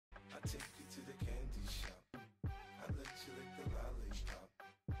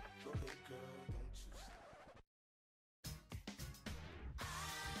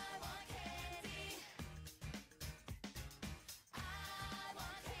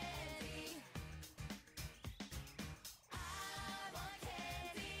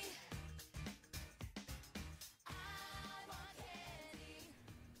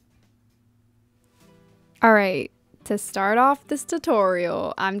Alright, to start off this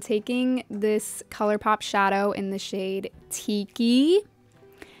tutorial, I'm taking this ColourPop shadow in the shade Tiki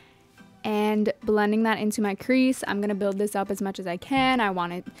and blending that into my crease. I'm going to build this up as much as I can. I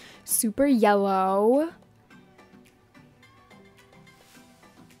want it super yellow.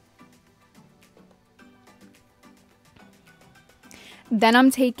 Then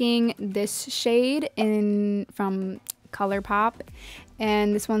I'm taking this shade in from ColourPop,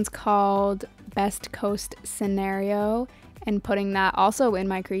 and this one's called Best Coast Scenario, and putting that also in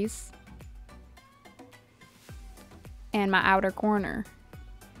my crease and my outer corner.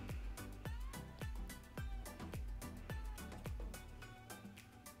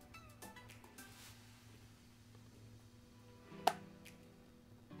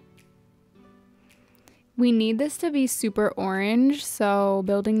 We need this to be super orange, so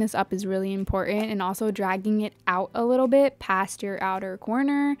building this up is really important, and also dragging it out a little bit past your outer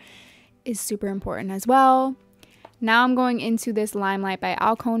corner is super important as well. Now I'm going into this Limelight by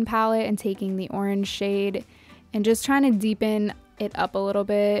Alcone palette and taking the orange shade and just trying to deepen it up a little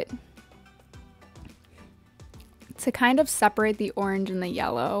bit to kind of separate the orange and the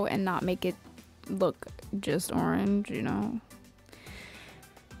yellow and not make it look just orange, you know.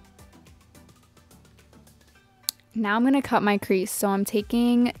 Now I'm going to cut my crease, so I'm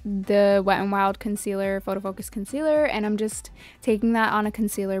taking the Wet n Wild concealer, Photo Focus concealer, and I'm just taking that on a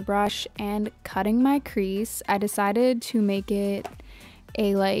concealer brush and cutting my crease. I decided to make it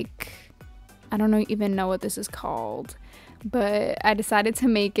a, like, I don't even know what this is called, but I decided to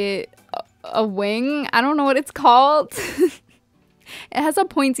make it a wing. I don't know what it's called. It has a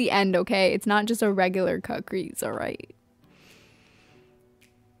pointy end, okay? It's not just a regular cut crease, alright?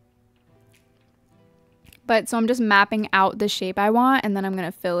 But so I'm just mapping out the shape I want, and then I'm going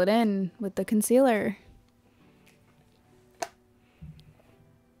to fill it in with the concealer.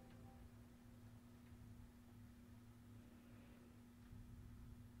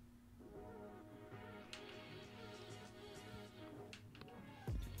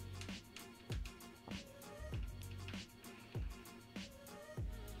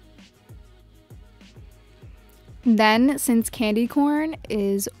 Then, since candy corn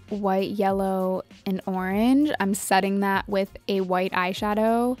is white, yellow, and orange, I'm setting that with a white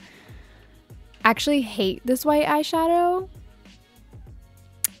eyeshadow. I actually hate this white eyeshadow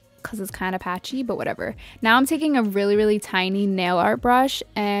because it's kind of patchy, but whatever. Now I'm taking a really tiny nail art brush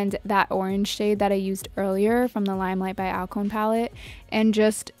and that orange shade that I used earlier from the Limelight by Alcone palette, and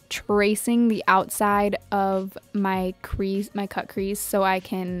just tracing the outside of my crease, my cut crease, so I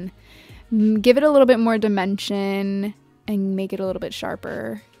can give it a little bit more dimension and make it a little bit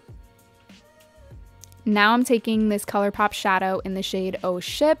sharper. Now I'm taking this ColourPop shadow in the shade Oh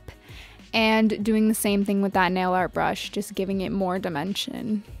Ship and doing the same thing with that nail art brush, just giving it more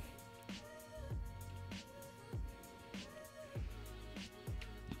dimension.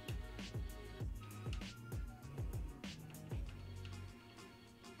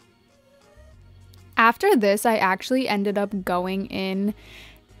 After this, I actually ended up going in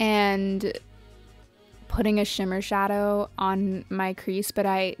and putting a shimmer shadow on my crease, but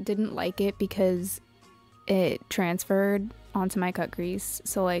I didn't like it because it transferred onto my cut crease.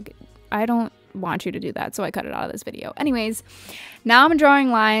 So like, I don't want you to do that, so I cut it out of this video. Anyways, now I'm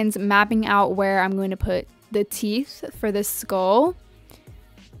drawing lines, mapping out where I'm going to put the teeth for this skull.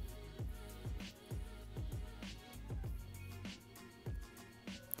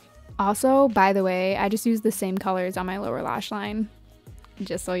 Also, by the way, I just used the same colors on my lower lash line,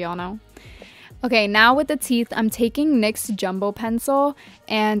 just so y'all know. Okay, now with the teeth, I'm taking NYX Jumbo Pencil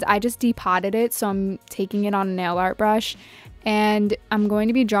and I just depotted it, so I'm taking it on a nail art brush, and I'm going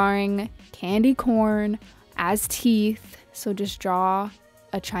to be drawing candy corn as teeth. So just draw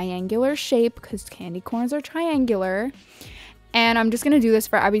a triangular shape because candy corns are triangular, and I'm just going to do this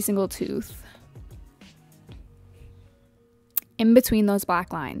for every single tooth in between those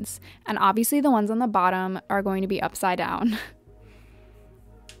black lines, and obviously the ones on the bottom are going to be upside down.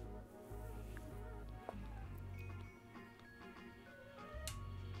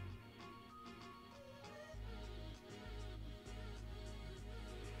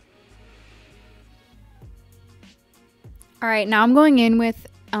 Alright, now I'm going in with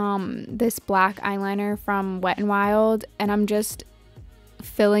this black eyeliner from Wet n Wild, and I'm just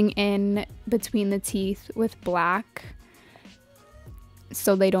filling in between the teeth with black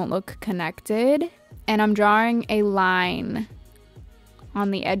so they don't look connected. And I'm drawing a line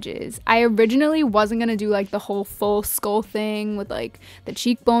on the edges. I originally wasn't gonna do like the whole full skull thing with like the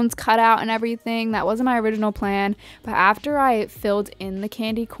cheekbones cut out and everything. That wasn't my original plan. But after I filled in the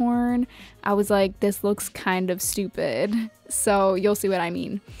candy corn, I was like, this looks kind of stupid. So you'll see what I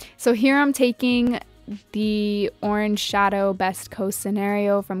mean. So here I'm taking the orange shadow best coast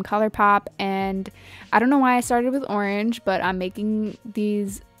scenario from ColourPop, and I don't know why I started with orange, but I'm making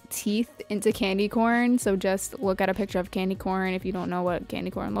these teeth into candy corn. So just look at a picture of candy corn if you don't know what candy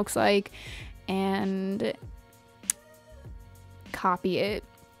corn looks like and copy it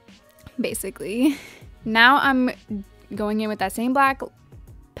basically. Now I'm going in with that same black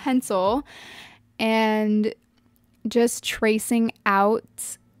pencil and just tracing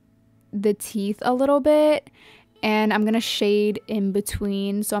out the teeth a little bit, and I'm gonna shade in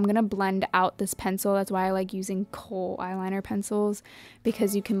between. So I'm gonna blend out this pencil. That's why I like using kohl eyeliner pencils,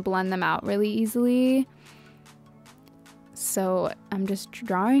 because you can blend them out really easily. So I'm just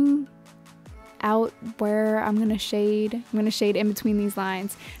drawing out where I'm gonna shade. I'm gonna shade in between these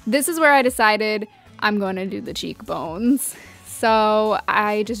lines. This is where I decided I'm gonna do the cheekbones. So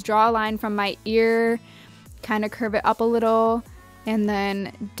I just draw a line from my ear, kind of curve it up a little, and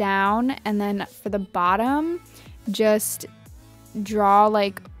then down, and then for the bottom just draw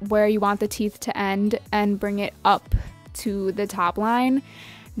like where you want the teeth to end and bring it up to the top line.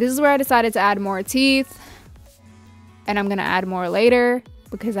 This is where I decided to add more teeth, and I'm gonna add more later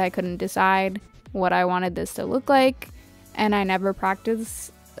because I couldn't decide what I wanted this to look like, and I never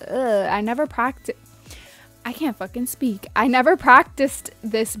practiced I can't fucking speak. I never practiced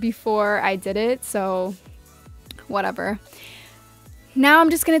this before I did it, so whatever. Now I'm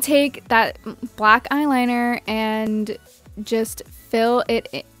just gonna take that black eyeliner and just fill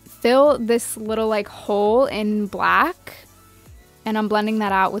this little like hole in black, and I'm blending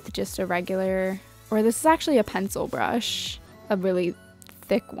that out with just a regular, or this is actually a pencil brush, a really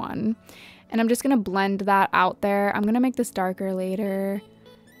thick one, and I'm just gonna blend that out there. I'm gonna make this darker later.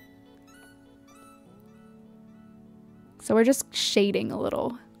 So we're just shading a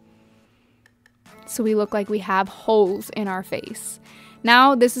little, so we look like we have holes in our face.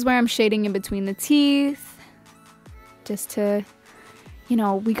 Now this is where I'm shading in between the teeth, just to, you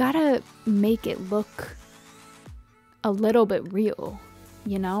know, we gotta make it look a little bit real,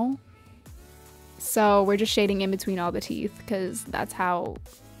 you know? So we're just shading in between all the teeth because that's how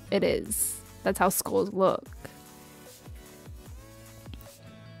it is. That's how skulls look.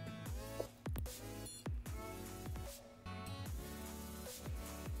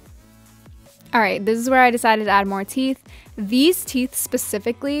 Alright, this is where I decided to add more teeth. These teeth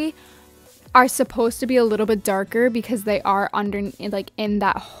specifically are supposed to be a little bit darker because they are under, like, in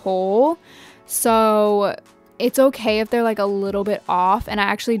that hole. So it's okay if they're like a little bit off, and I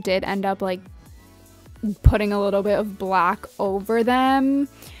actually did end up like putting a little bit of black over them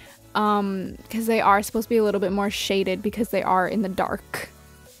because they are supposed to be a little bit more shaded because they are in the dark,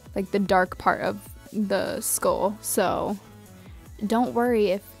 like the dark part of the skull. So don't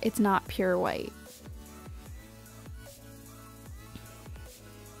worry if it's not pure white.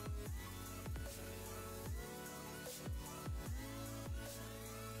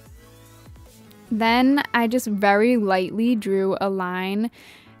 Then I just very lightly drew a line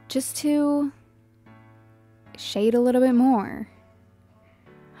just to shade a little bit more,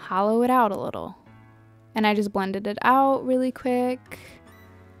 hollow it out a little, and I just blended it out really quick.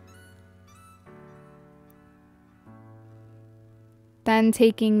 Then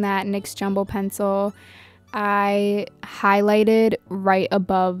taking that NYX Jumbo pencil, I highlighted right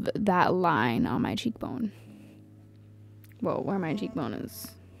above that line on my cheekbone. Well, where my cheekbone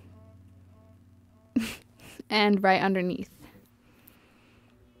is. And right underneath.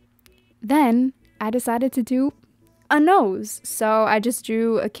 Then I decided to do a nose. So I just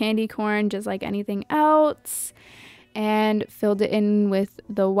drew a candy corn just like anything else and filled it in with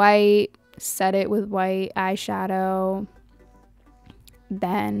the white, set it with white eyeshadow,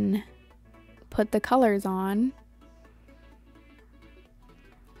 then put the colors on.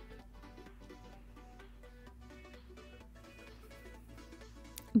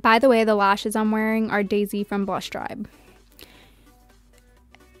 By the way, the lashes I'm wearing are Daisy from Blush Tribe.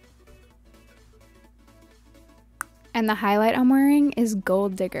 And the highlight I'm wearing is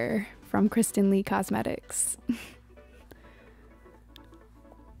Gold Digger from Kristen Lee Cosmetics.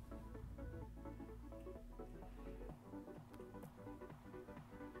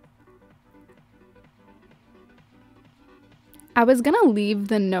 I was gonna leave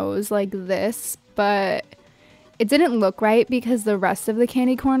the nose like this, but it didn't look right because the rest of the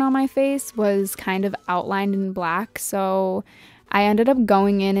candy corn on my face was kind of outlined in black. So I ended up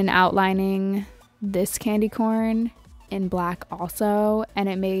going in and outlining this candy corn in black also, and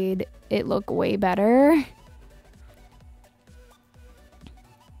it made it look way better.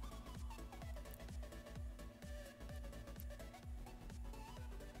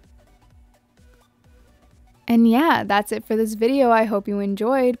 And yeah, that's it for this video. I hope you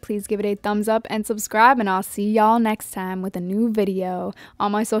enjoyed. Please give it a thumbs up and subscribe, and I'll see y'all next time with a new video. All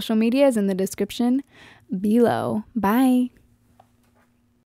my social media is in the description below. Bye.